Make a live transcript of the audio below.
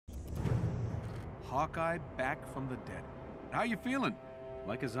Hawkeye back from the dead. How you feeling?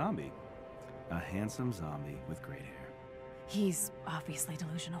 Like a zombie. A handsome zombie with great hair. He's obviously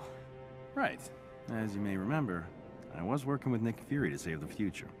delusional. Right. As you may remember, I was working with Nick Fury to save the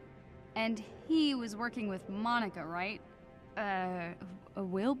future. And he was working with Monica, right?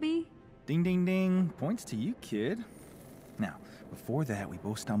 Will be? Ding ding ding. Points to you, kid. Now, before that, we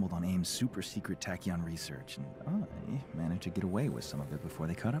both stumbled on AIM's super secret tachyon research, and I managed to get away with some of it before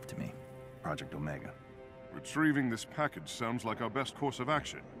they caught up to me. Project Omega. Retrieving this package sounds like our best course of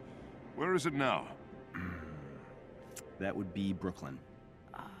action. Where is it now? That would be Brooklyn.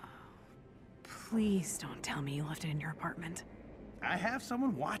 Please don't tell me you left it in your apartment. I have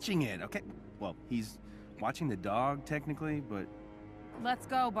someone watching it, okay? Well, he's watching the dog, technically, but... Let's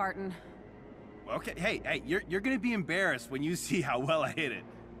go, Barton. Okay, hey, you're gonna be embarrassed when you see how well I hit it.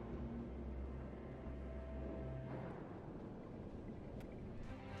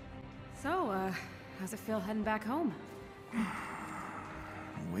 So, how's it feel heading back home?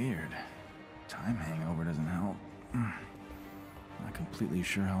 Weird. Time hangover doesn't help. Not completely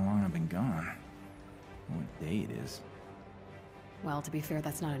sure how long I've been gone. Or what day it is. Well, to be fair,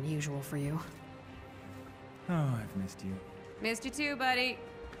 that's not unusual for you. Oh, I've missed you. Missed you too, buddy.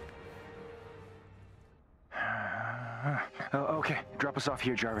 Okay, drop us off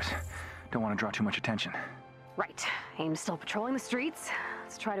here, Jarvis. Don't want to draw too much attention. Right. AIM's still patrolling the streets.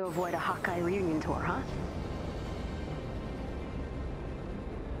 Let's try to avoid a Hawkeye reunion tour, huh?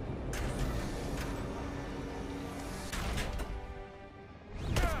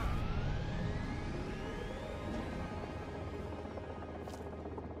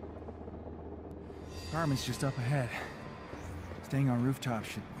 Apartment's just up ahead. Staying on rooftop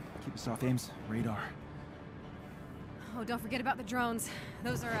should keep us off AIM's radar. Oh, don't forget about the drones.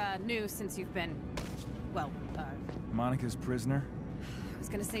 Those are, new since you've been... well, Monica's prisoner? I was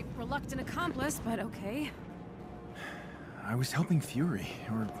gonna say reluctant accomplice, but okay. I was helping Fury,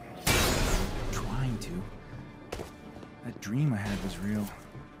 or... trying to. That dream I had was real.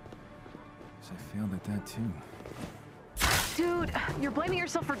 Guess I failed at that too. Dude, you're blaming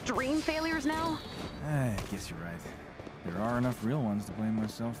yourself for dream failures now? I guess you're right. There are enough real ones to blame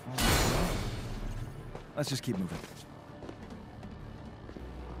myself for. Let's just keep moving.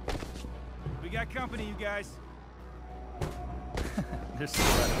 We got company, you guys. They're so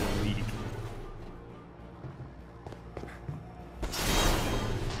out of the league.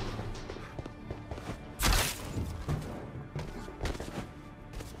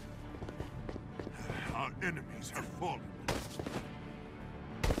 Our enemies have fallen.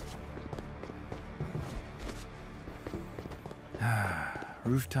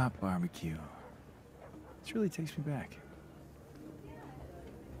 Rooftop barbecue. This really takes me back.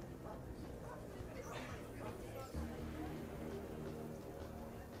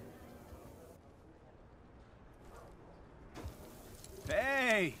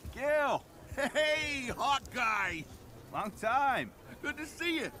 Hey, Gil! Hey, Hawkeye! Long time! Good to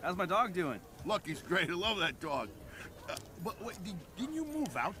see you. How's my dog doing? Lucky's great. I love that dog. But wait, didn't you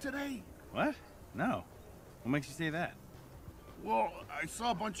move out today? What? No. What makes you say that? Well, I saw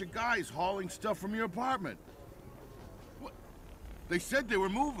a bunch of guys hauling stuff from your apartment. What? They said they were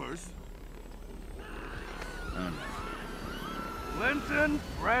movers. Oh, no. Linton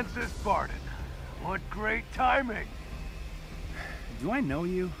Francis Barton. What great timing. Do I know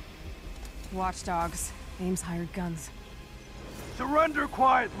you? Watchdogs. AIM's hired guns. Surrender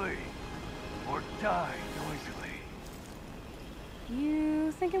quietly, or die noisily.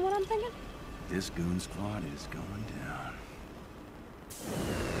 You thinking what I'm thinking? This goon squad is going down.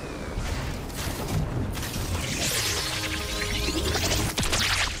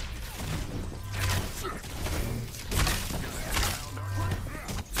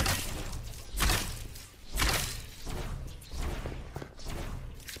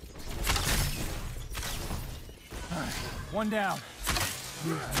 One down.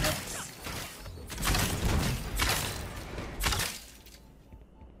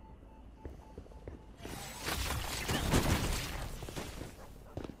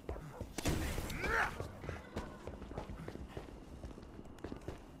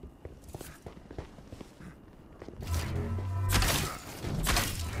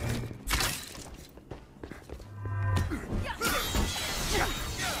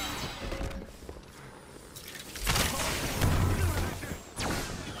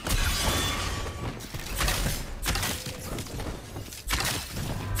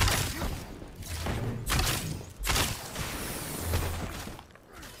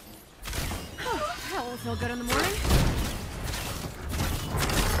 Feel good in the morning?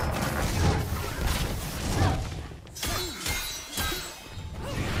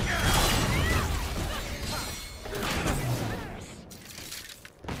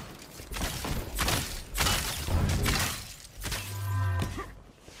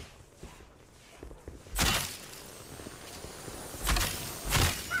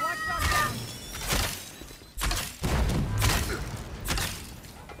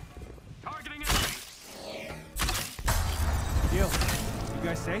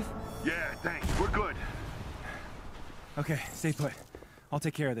 safe? Yeah, thanks. We're good. Okay, stay put. I'll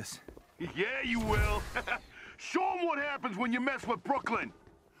take care of this. Yeah, you will. Show them what happens when you mess with Brooklyn.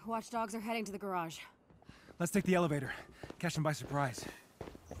 Watchdogs are heading to the garage. Let's take the elevator. Catch them by surprise.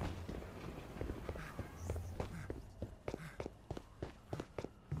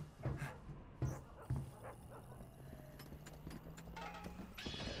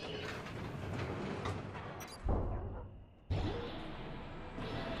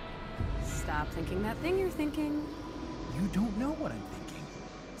 Stop thinking that thing you're thinking. You don't know what I'm thinking.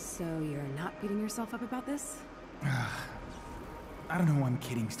 So you're not beating yourself up about this? I don't know who I'm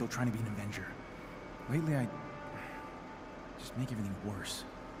kidding, still trying to be an Avenger. Lately, I just make everything worse.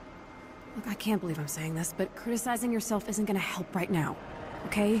 Look, I can't believe I'm saying this, but criticizing yourself isn't gonna help right now.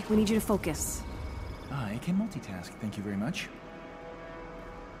 Okay? We need you to focus. I can multitask, thank you very much.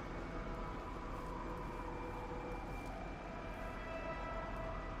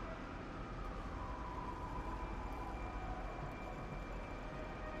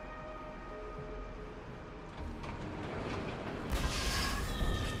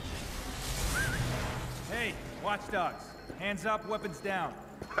 Hey, watchdogs. Hands up, weapons down.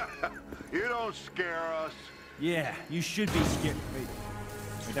 You don't scare us. Yeah, you should be scared. Wait,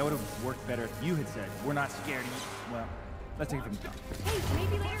 that would have worked better if you had said, we're not scared of you. Well, let's take it from the top. Hey,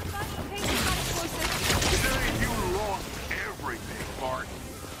 maybe later, bud? Okay, we got explosives. Today you lost everything, Bart.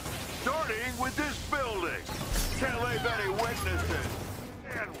 Starting with this building. Can't leave any witnesses.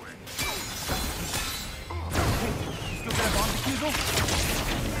 And we... You still got a bomb defusal?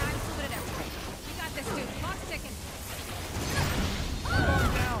 Yeah, I'm still good at everything. We got this, dude. Clock's ticking.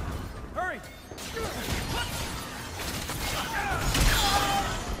 Bomb down. Hurry!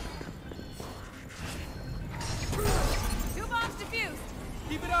 Two bombs defused.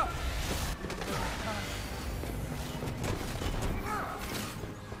 Keep it up!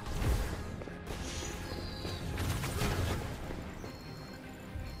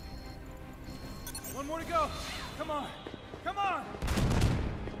 One more to go. Come on. Come on!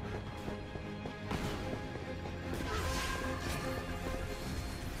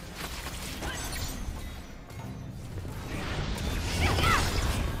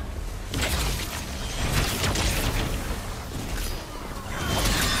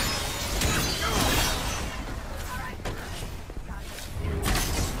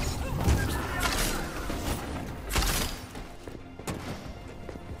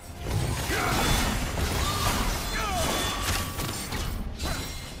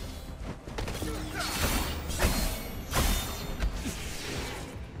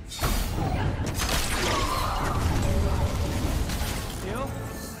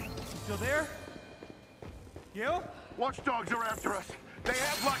 Still there? Gil? Watchdogs are after us. They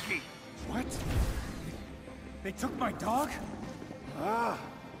have Lucky. What? They took my dog?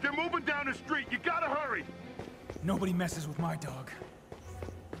 They're moving down the street. You gotta hurry. Nobody messes with my dog.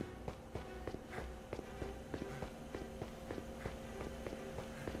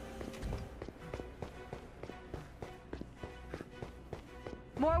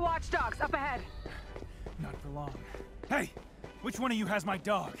 More watchdogs up ahead. Not for long. Hey! Which one of you has my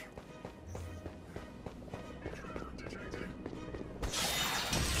dog?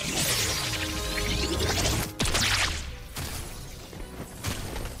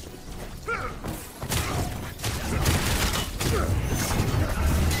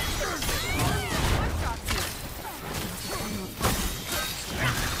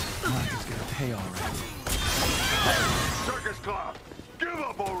 Monica's gonna pay all right. Circus Clown, give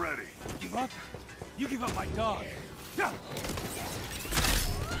up already. Give up? You give up my dog. Yeah.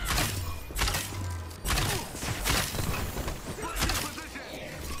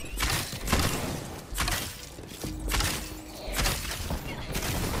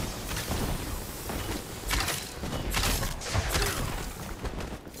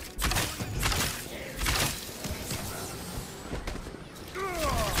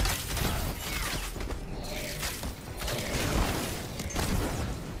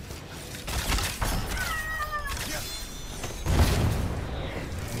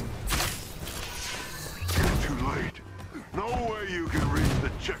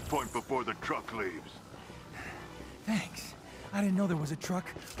 Checkpoint before the truck leaves. Thanks. I didn't know there was a truck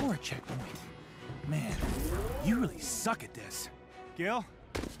or a checkpoint. Man, you really suck at this. Gil,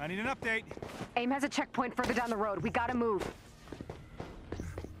 I need an update. AIM has a checkpoint further down the road. We gotta move.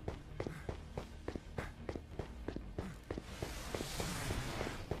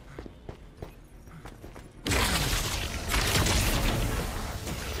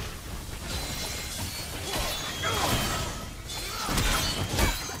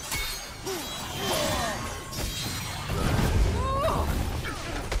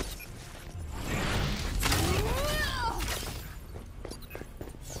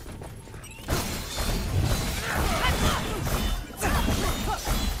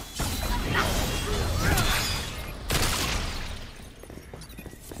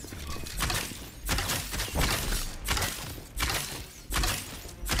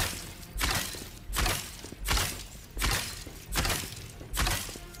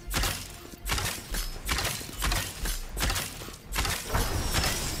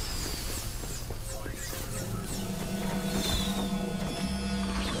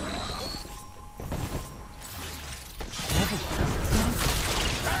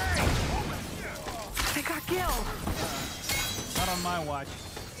 down, Watch.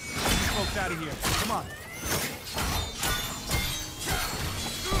 Get these folks out of here. Come on.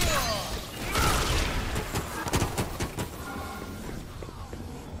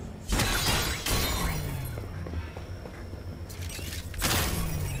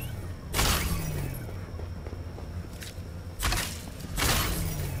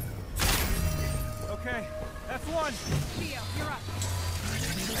 Okay, that's one. Theo, you're up.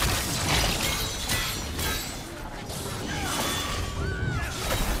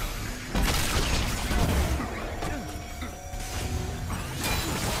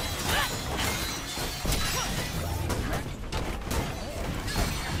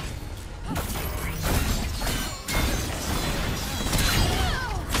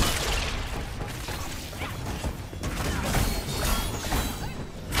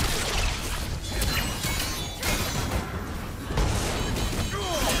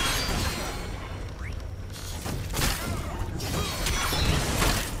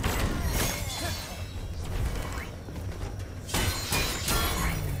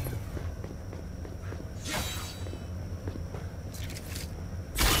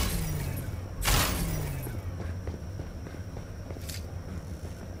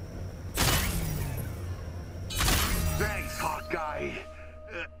 Thanks, Hawk guy.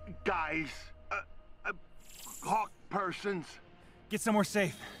 Guys. Hawk persons. Get somewhere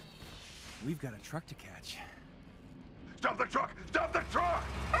safe. We've got a truck to catch. Stop the truck! Stop the truck!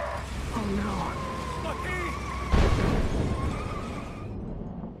 Lucky!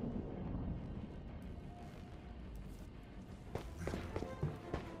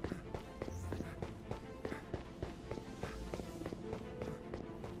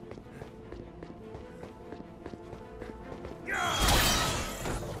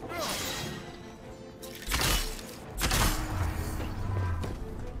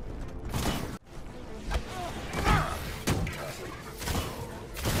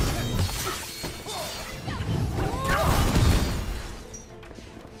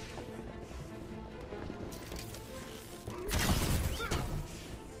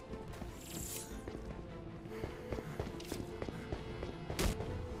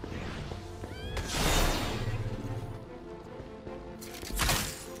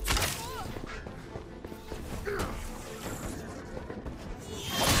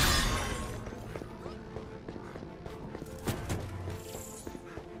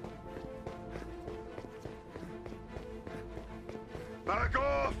 Back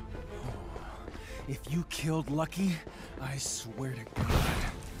off! If you killed Lucky, I swear to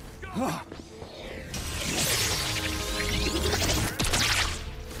God.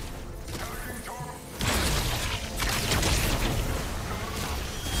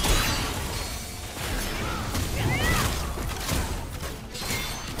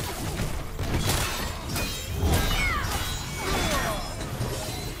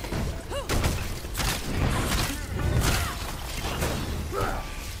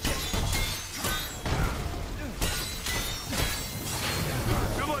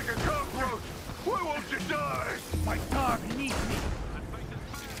 You're like a cockroach! Why won't you die? My dog needs me.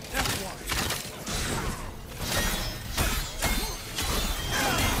 That's why.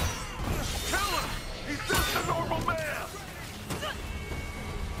 Kill him! He's just a normal man!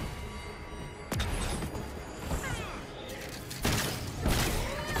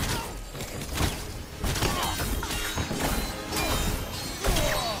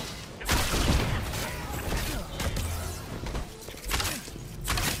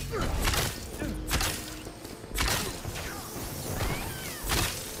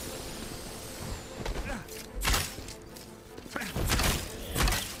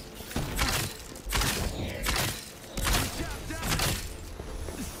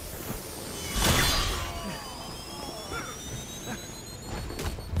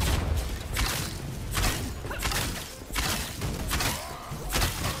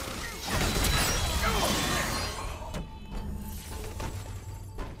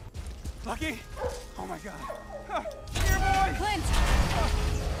 Lucky? Oh my God. Here, boy! Clint!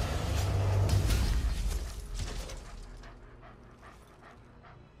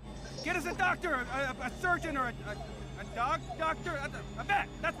 Get us a doctor, a surgeon, or a dog doctor, a vet.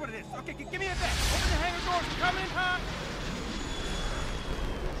 That's what it is. Okay, give me a vet. Open the hangar doors. We're coming in hot.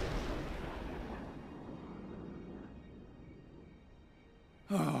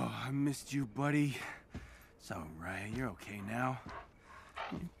 Oh, I missed you, buddy. It's all right. You're okay now.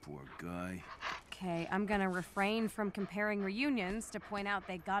 You poor guy. Okay, I'm gonna refrain from comparing reunions to point out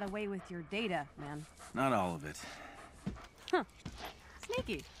they got away with your data, man. Not all of it. Huh.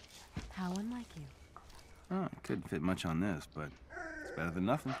 Sneaky. How unlike you. Oh, it couldn't fit much on this, but it's better than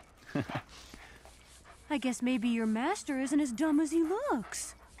nothing. I guess maybe your master isn't as dumb as he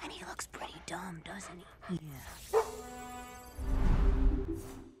looks. And he looks pretty dumb, doesn't he? Yeah.